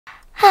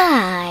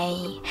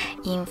Hi!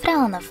 In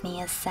front of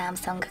me is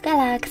Samsung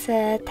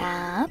Galaxy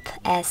Tab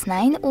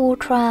S9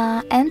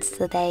 Ultra, and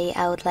today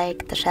I would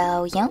like to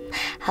show you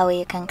how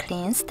you can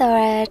clean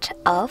storage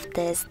of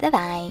this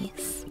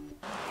device.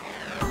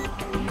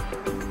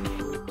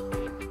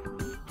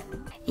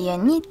 You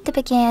need to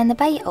begin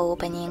by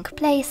opening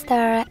Play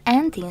Store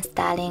and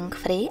installing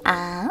free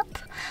app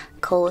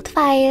called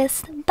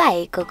Files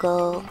by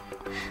Google.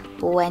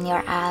 When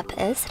your app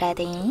is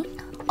ready,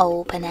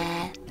 open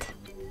it.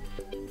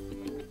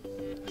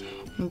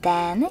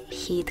 Then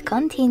hit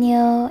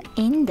Continue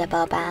in the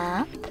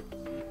pop-up.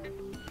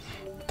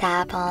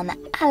 Tap on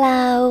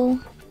Allow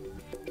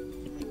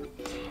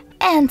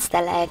and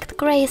select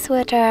gray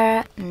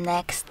switcher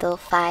next to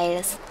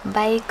Files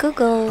by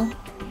Google.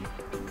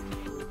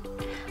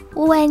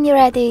 When you're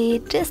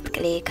ready, just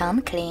click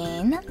on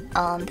Clean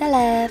on the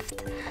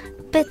left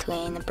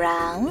between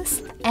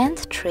Browse and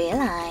three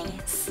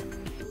lines.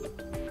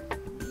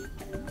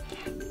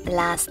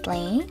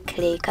 Lastly,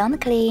 click on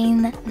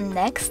Clean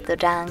next to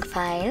Junk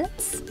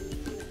Files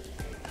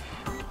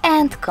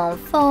and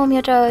confirm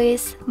your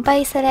choice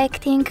by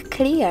selecting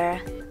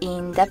Clear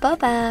in the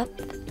pop-up.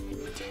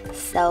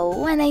 So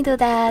when I do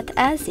that,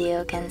 as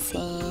you can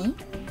see,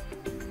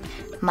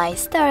 my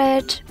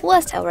storage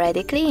was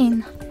already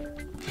clean.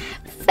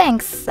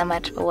 Thanks so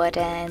much for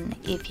watching.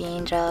 If you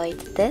enjoyed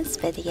this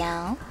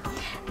video,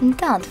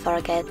 don't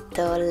forget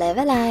to leave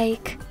a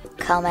like,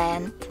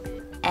 comment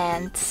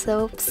and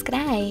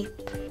subscribe.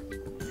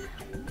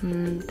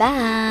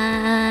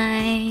 Bye!